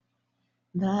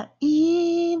The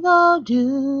evildoers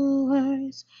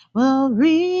will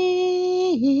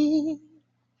reap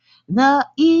the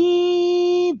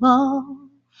evil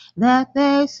that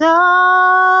they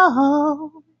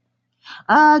sow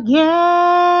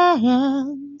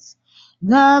against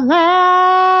the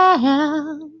lambs.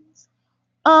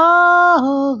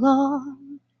 Oh Lord,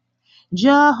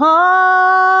 Jehovah,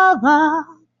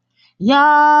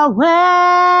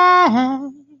 Yahweh,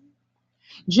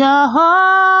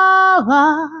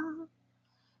 Jehovah,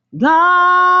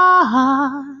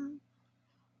 God,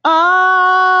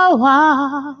 oh,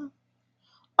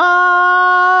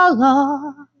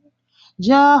 Lord,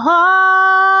 Jehovah,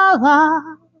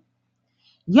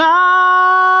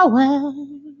 Yahweh,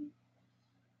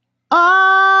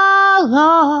 oh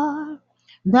Lord,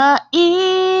 the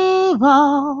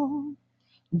evil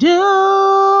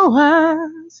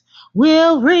doers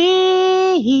will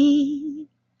reap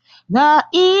the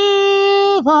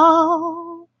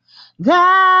evil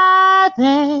that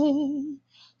they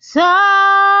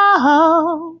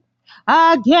sow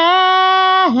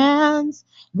against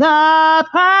the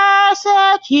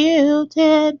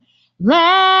persecuted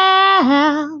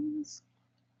lambs.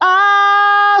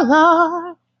 Oh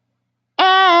Lord,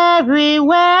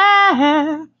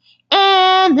 everywhere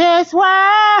in this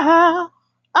world,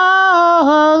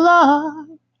 oh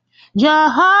Lord,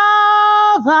 Jehovah,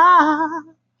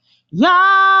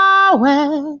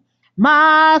 Yahweh,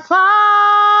 my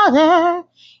Father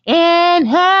in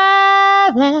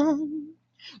heaven,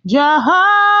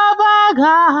 Jehovah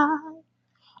God,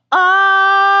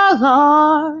 oh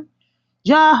Lord,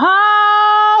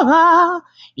 Jehovah,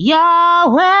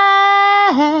 Yahweh,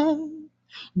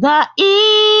 the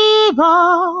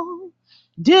evil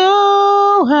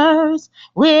doers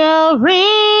will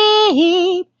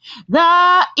reap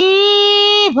the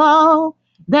evil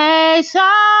they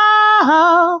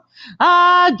sow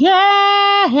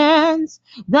against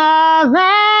the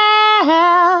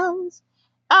lambs.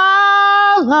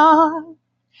 Oh Lord,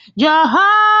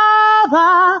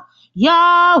 Jehovah,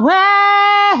 Yahweh,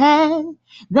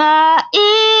 the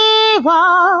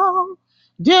evil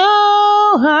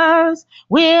doers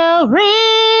will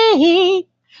reap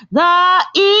the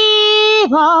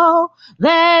evil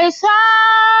they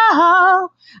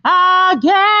sow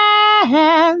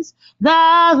against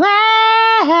the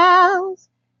lambs.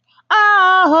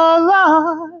 Oh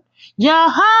Lord,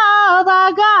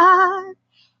 Jehovah God,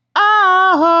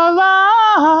 oh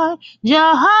Lord,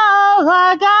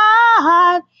 Jehovah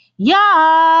God,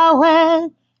 Yahweh,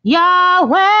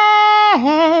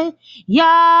 Yahweh,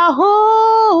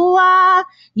 Yahuwah,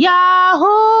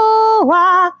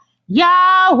 Yahuwah,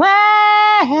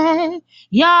 Yahweh,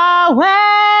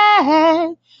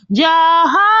 Yahweh,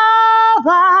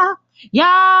 Jehovah,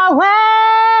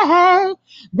 Yahweh,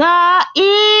 the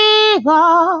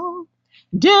evil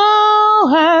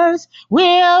doers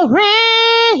will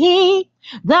reap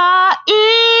the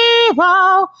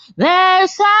evil they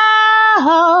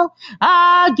sow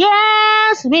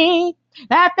against me,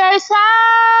 that they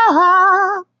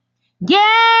sow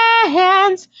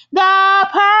against the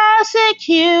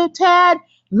persecuted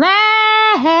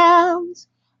lambs.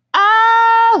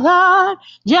 Oh Lord,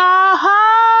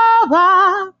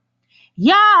 Jehovah,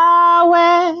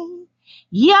 Yahweh,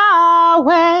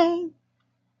 Yahweh,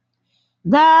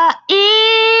 the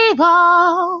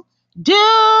evil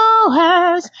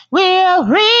doers will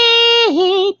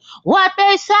reap what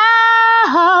they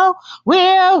sow,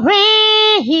 will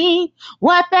reap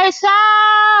what they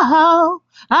sow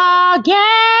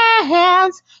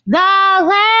against the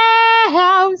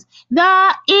lambs.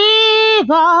 The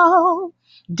evil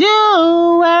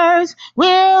doers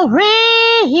will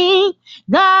reap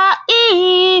the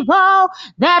evil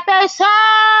that they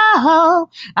sow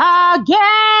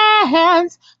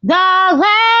against the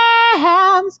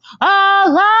lambs. Oh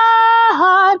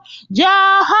Lord,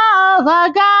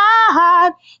 Jehovah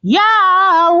God,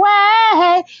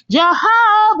 Yahweh,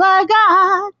 Jehovah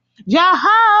God,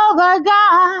 Jehovah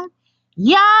God,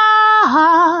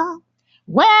 Yahweh,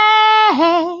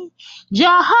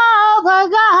 Jehovah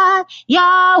God,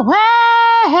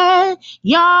 Yahweh,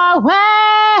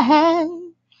 Yahweh,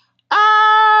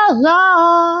 oh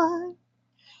Lord,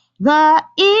 the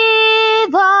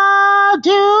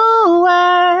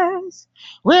evildoers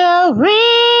will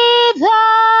reap the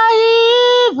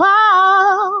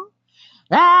evil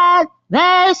that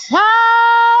they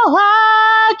sow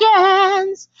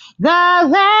against the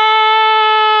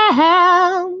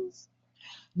lambs.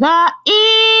 The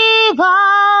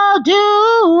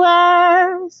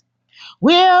evildoers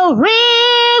will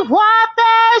reap what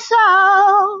they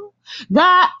sow.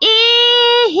 The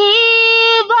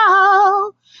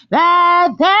evil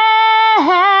that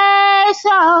they they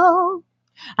sow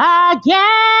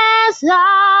against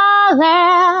the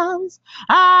lambs,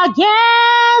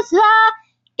 against the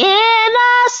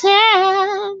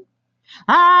innocent,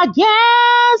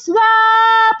 against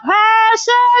the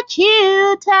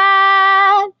persecuted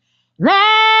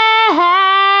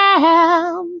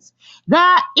lambs,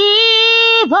 the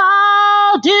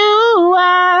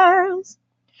evildoers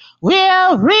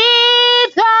will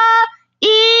reap the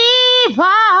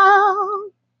evil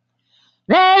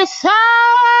they sow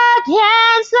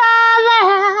against the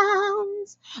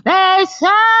lambs. They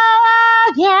sow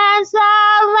against the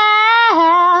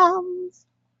lambs.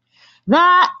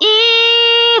 The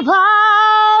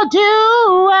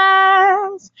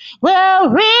evildoers will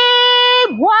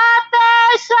reap what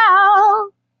they sow.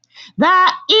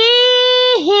 The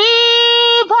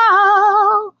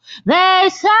evil they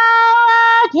sow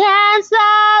against the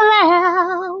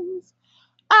lambs.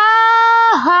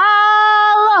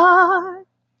 Oh, Lord.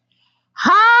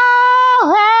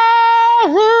 Hallelujah.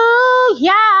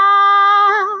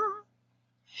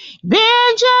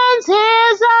 Vengeance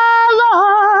is the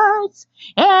Lord's,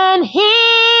 and he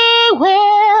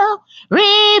will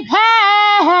repay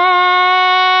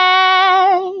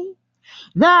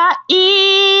the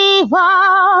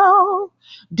evil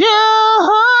doers.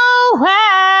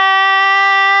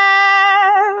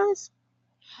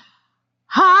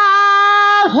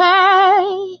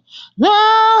 Hallelujah.